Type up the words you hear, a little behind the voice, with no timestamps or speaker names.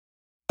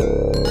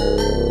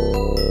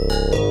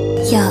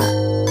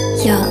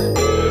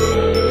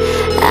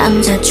I'm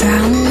the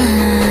drama.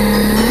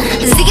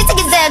 Ziggy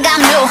ziggy zag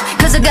I'm new.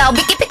 Cause I go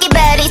picky picky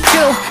very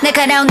true.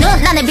 날카로운 눈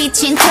안에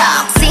비친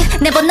toxic.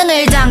 내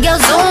본능을 당겨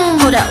zoom.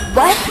 Hold up,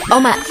 what? Oh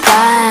my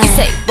god. You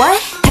say what?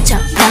 갇혀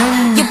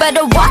You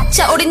better watch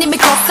out. 우린 이미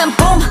crossing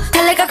boom.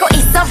 달려가고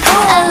있어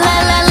boom. La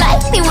la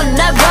like me when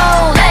I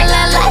roll. La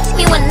la like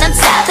me when I'm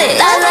savage.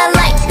 La la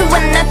like me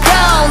when I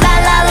throw. La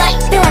la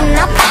like me when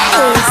I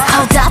pace.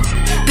 Hold up.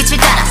 빛을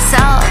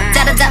따라서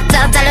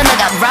따라따라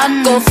달려나가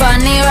run. Go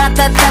funny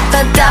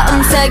라따따따따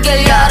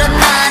음색을 열어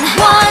난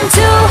One,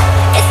 two,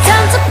 it's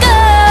time to go.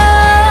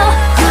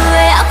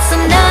 후회 없어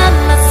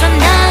남았어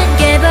난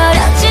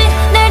깨버렸지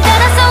날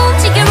따라서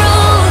움직여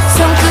rules.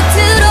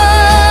 손끝으로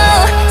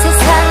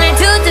세상을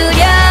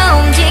두드려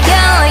움직여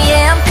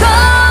Yeah, I'm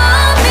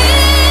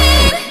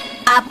coming.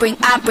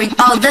 I bring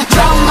all the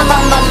drama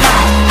on my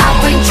life. I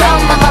bring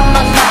drama on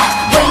my life.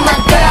 With my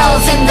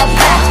girls in the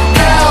back,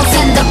 girls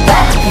in the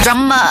back.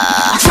 Drama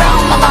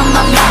on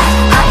my mind.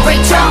 I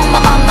bring drama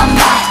on my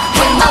mind.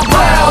 With my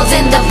world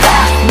in the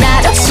back.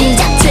 나로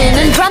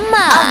시작되는 drama.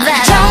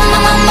 Drama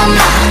on my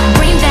mind.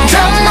 Bring that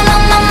drama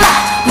on my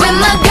mind. With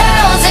my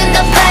girls in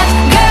the back,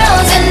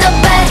 girls in the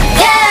back.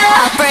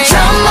 Yeah. I bring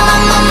drama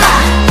on my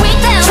mind. Bring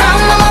that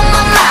drama on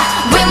my mind.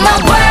 With my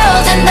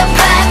world in the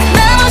back.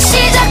 나로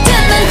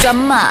시작되는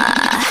drama.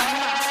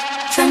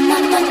 Drama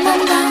on my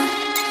mind.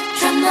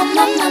 Drama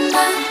on my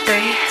mind.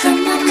 3,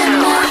 2,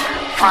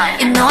 1.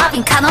 You know I've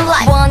been kinda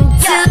like 1,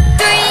 2,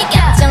 3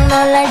 깜짝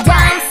놀랄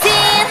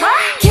dancing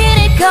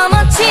길을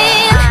거머쥔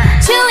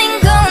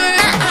주인공은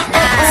나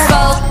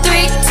 4, 3,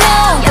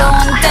 2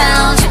 going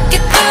down 쉽게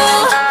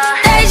through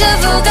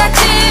데자부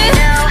같이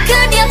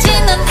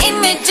그려지는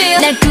이미지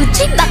날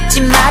굳이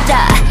막지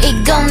마라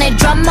이건 내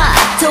드라마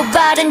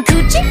도발은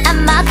굳이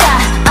안 막아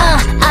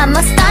I'm a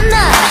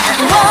stunner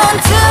 1,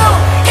 2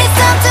 it's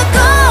time to go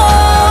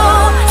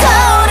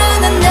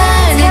타오르는 날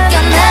느껴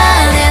난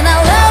And I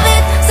love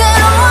it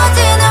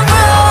새로워지는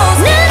rules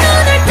내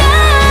눈을 딱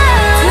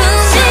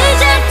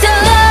시작되어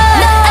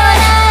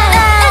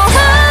It's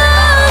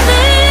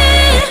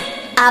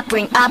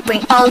coming. I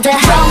bring all the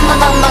drama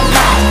on my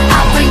life. I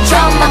bring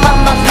drama on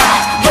my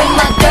life. With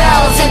my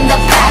girls in the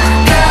back,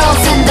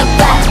 girls in the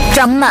back.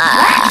 Drama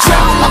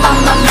on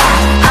my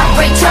life. I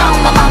bring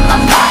drama on my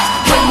life.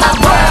 With my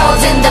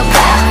world in the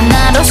back.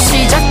 나로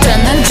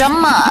시작되는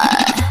drama.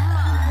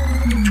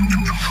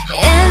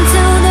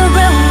 Into the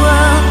real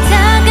world.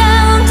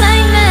 다가온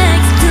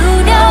climax.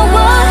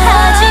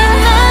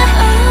 두려워하지마.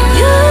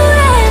 You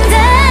and I.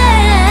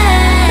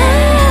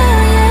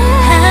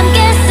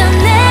 함께서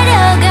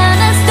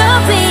내려가는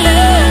story.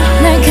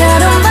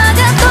 날카로운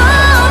바다도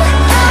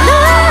No.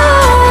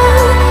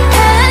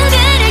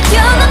 한계를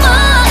겨넘어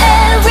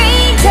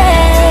every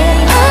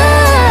day.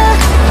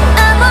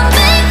 I'm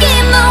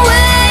making my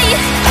way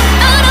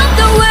out of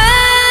the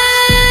way.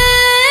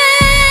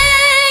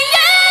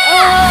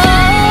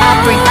 Yeah. I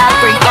bring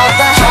all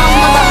the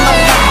drama on my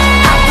life.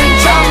 I bring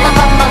drama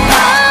on my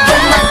life.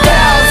 With my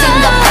girls in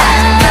the back,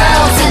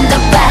 girls in the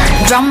back.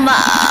 Drama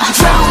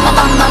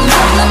on my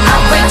life. I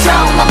bring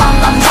drama on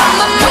my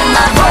life. With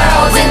my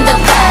world in the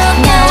back.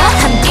 나와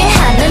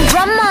함께하는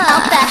drama.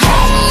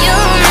 You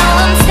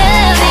know I'm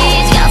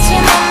savage.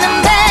 거침없는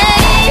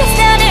bass.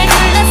 나를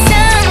둘러싼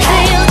그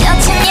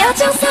거친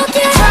여정 속에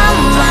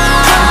drama.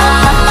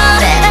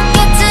 내가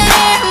깨뜨릴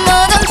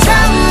모든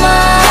drama.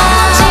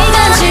 시간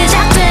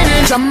시작되는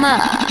drama.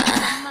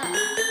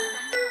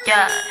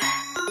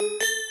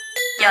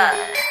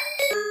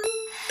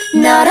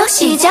 너로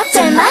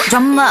시작될 말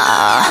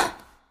drama.